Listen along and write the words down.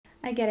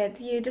I get it.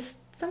 You just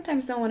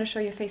sometimes don't want to show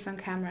your face on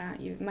camera.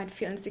 You might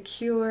feel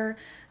insecure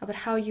about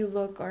how you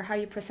look or how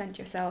you present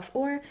yourself,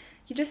 or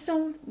you just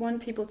don't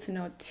want people to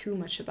know too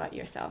much about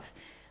yourself.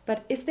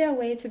 But is there a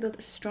way to build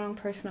a strong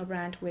personal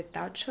brand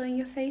without showing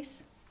your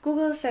face?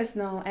 Google says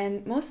no,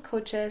 and most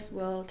coaches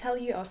will tell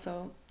you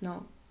also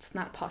no, it's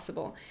not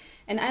possible.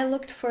 And I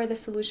looked for the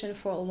solution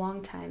for a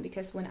long time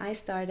because when I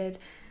started,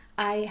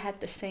 I had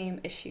the same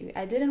issue.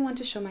 I didn't want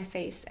to show my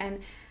face,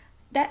 and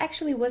that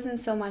actually wasn't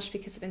so much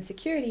because of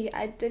insecurity.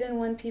 I didn't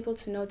want people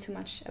to know too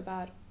much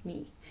about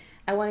me.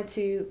 I wanted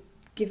to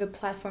give a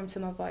platform to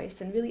my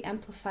voice and really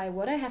amplify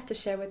what I have to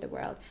share with the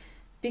world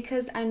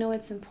because I know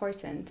it's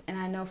important and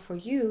I know for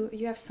you,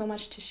 you have so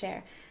much to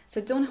share. So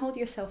don't hold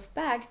yourself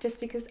back just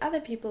because other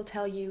people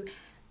tell you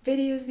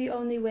video is the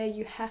only way,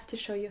 you have to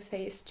show your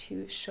face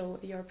to show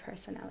your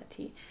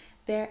personality.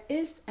 There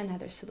is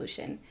another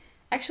solution.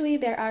 Actually,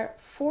 there are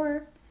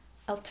 4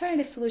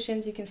 alternative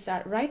solutions you can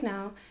start right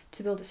now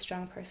to build a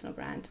strong personal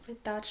brand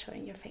without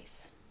showing your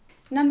face.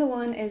 Number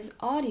 1 is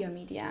audio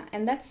media,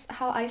 and that's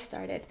how I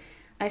started.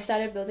 I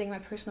started building my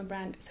personal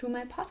brand through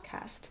my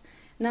podcast.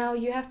 Now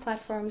you have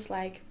platforms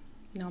like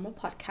normal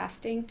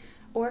podcasting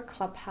or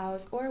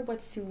Clubhouse or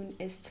what soon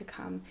is to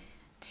come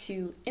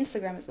to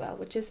Instagram as well,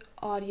 which is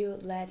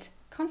audio-led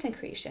content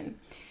creation.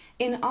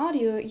 In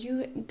audio,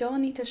 you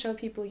don't need to show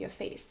people your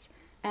face.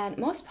 And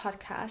most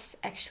podcasts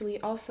actually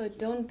also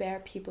don't bear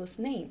people's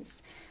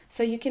names.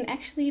 So you can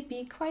actually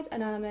be quite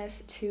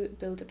anonymous to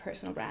build a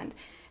personal brand.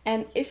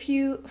 And if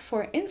you,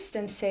 for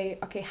instance, say,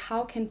 okay,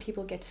 how can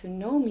people get to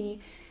know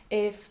me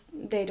if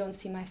they don't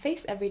see my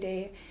face every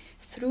day?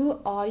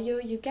 Through audio,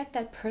 you get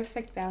that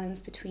perfect balance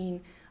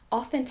between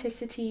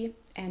authenticity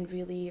and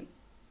really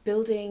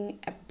building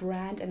a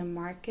brand in a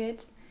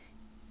market,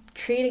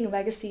 creating a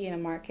legacy in a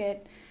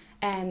market,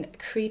 and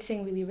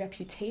creating really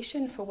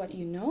reputation for what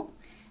you know,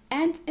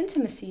 and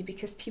intimacy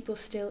because people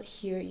still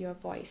hear your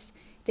voice.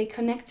 They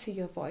connect to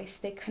your voice.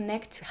 They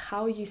connect to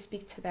how you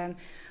speak to them.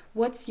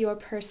 What's your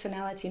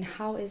personality and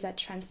how is that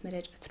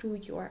transmitted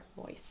through your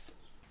voice?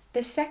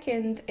 The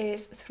second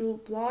is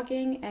through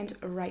blogging and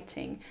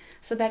writing.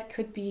 So that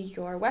could be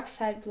your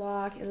website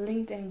blog,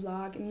 LinkedIn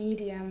blog,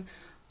 Medium,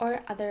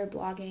 or other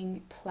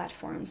blogging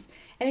platforms.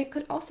 And it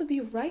could also be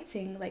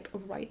writing, like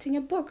writing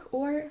a book,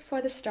 or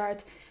for the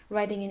start,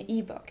 writing an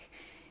ebook.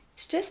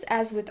 It's just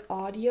as with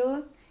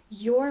audio,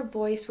 your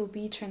voice will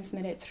be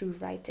transmitted through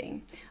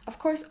writing. Of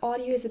course,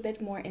 audio is a bit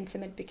more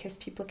intimate because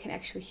people can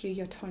actually hear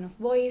your tone of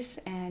voice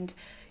and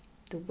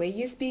the way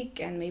you speak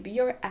and maybe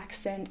your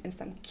accent and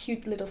some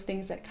cute little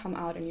things that come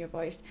out in your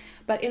voice.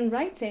 But in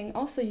writing,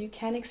 also you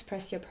can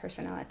express your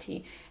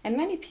personality. And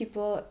many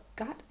people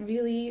got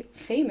really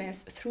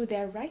famous through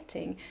their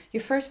writing. You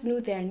first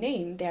knew their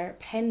name, their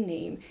pen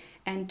name,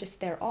 and just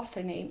their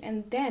author name.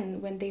 And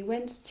then when they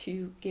went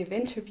to give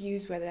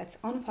interviews, whether that's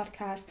on a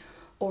podcast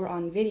or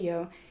on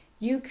video,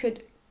 you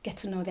could get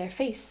to know their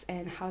face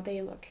and how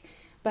they look.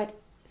 But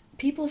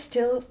people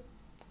still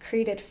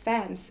created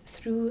fans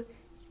through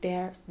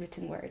their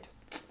written word.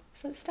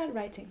 So let's start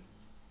writing.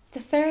 The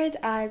third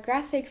are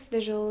graphics,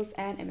 visuals,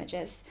 and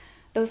images.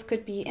 Those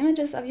could be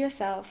images of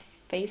yourself,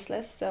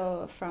 faceless,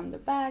 so from the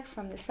back,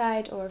 from the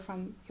side, or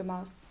from your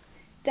mouth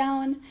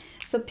down.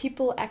 So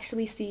people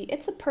actually see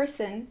it's a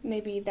person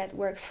maybe that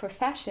works for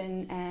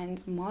fashion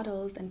and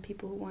models and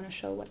people who want to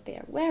show what they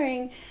are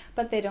wearing,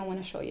 but they don't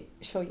want to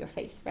show your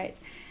face, right?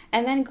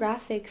 And then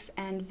graphics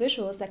and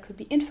visuals, that could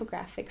be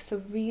infographics.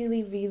 So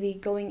really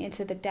going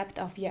into the depth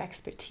of your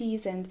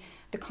expertise and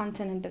the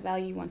content and the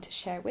value you want to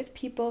share with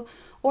people,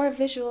 or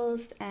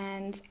visuals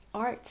and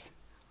art.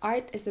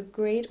 Art is a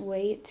great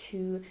way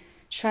to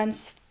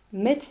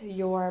transmit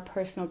your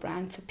personal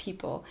brand to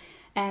people.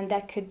 And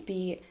that could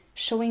be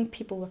showing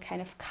people what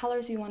kind of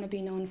colors you want to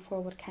be known for,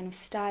 what kind of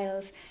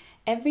styles.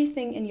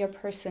 Everything in your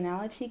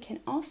personality can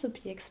also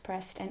be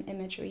expressed in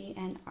imagery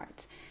and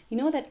art. You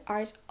know that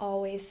art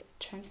always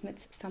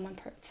transmits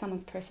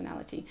someone's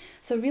personality.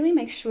 So really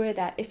make sure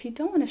that if you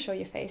don't want to show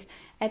your face,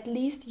 at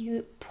least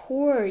you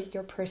pour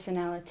your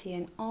personality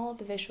in all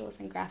the visuals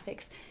and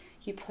graphics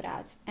you put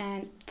out.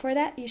 And for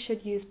that, you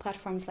should use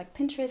platforms like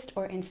Pinterest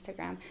or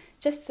Instagram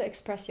just to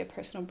express your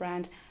personal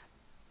brand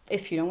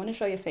if you don't want to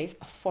show your face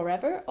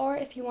forever, or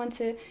if you want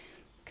to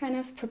kind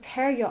of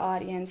prepare your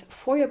audience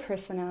for your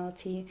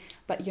personality,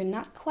 but you're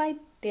not quite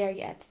there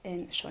yet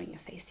in showing your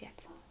face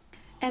yet.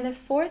 And the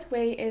fourth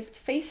way is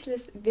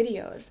faceless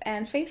videos.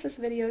 And faceless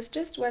videos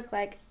just work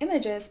like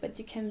images, but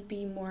you can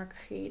be more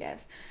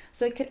creative.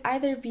 So it could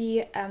either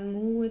be a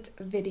mood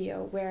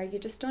video where you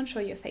just don't show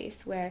your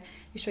face, where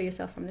you show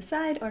yourself from the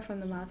side or from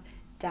the mouth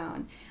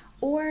down.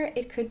 Or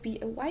it could be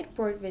a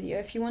whiteboard video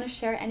if you want to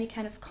share any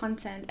kind of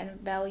content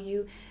and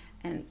value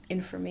and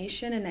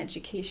information and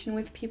education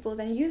with people,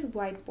 then use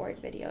whiteboard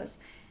videos.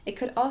 It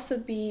could also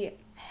be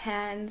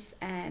hands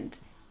and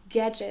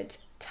gadget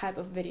type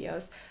of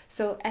videos.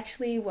 So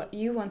actually what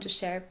you want to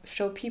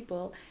show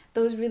people,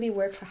 those really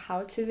work for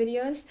how-to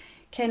videos,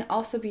 can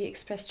also be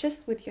expressed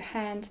just with your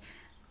hand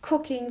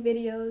cooking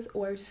videos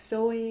or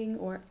sewing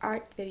or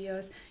art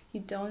videos, you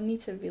don't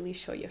need to really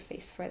show your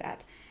face for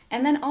that.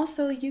 And then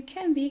also you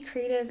can be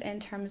creative in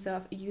terms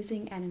of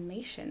using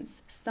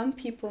animations. Some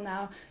people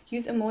now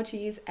use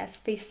emojis as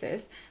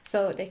faces,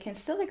 so they can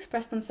still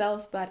express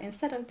themselves, but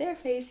instead of their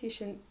face, you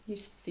should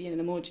see an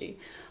emoji.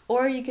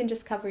 Or you can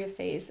just cover your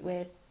face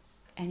with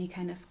any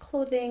kind of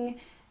clothing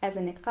as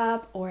a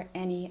niqab or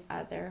any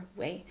other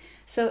way.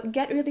 So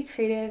get really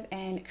creative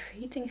and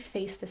creating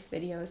faceless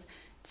videos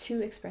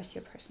to express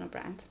your personal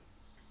brand.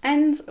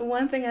 And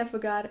one thing I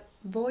forgot,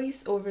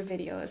 voice-over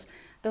videos.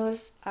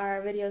 Those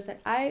are videos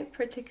that I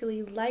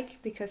particularly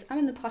like because I'm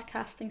in the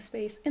podcasting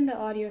space, in the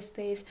audio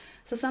space.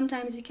 So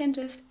sometimes you can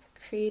just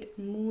create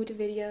mood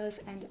videos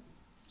and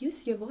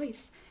use your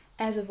voice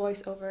as a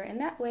voiceover. And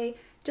that way,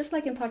 just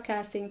like in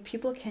podcasting,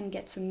 people can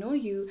get to know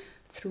you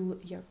through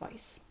your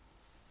voice.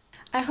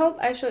 I hope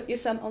I showed you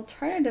some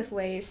alternative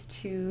ways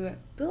to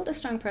build a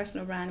strong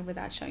personal brand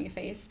without showing your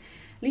face.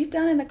 Leave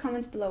down in the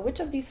comments below which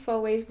of these 4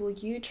 ways will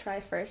you try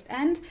first,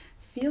 and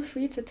feel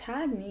free to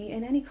tag me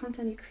in any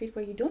content you create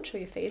where you don't show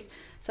your face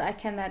so I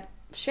can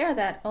share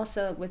that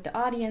also with the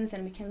audience,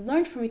 and we can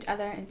learn from each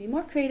other and be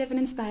more creative and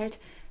inspired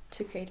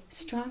to create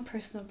strong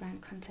personal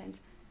brand content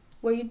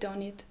where you don't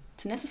need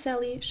to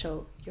necessarily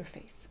show your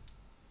face.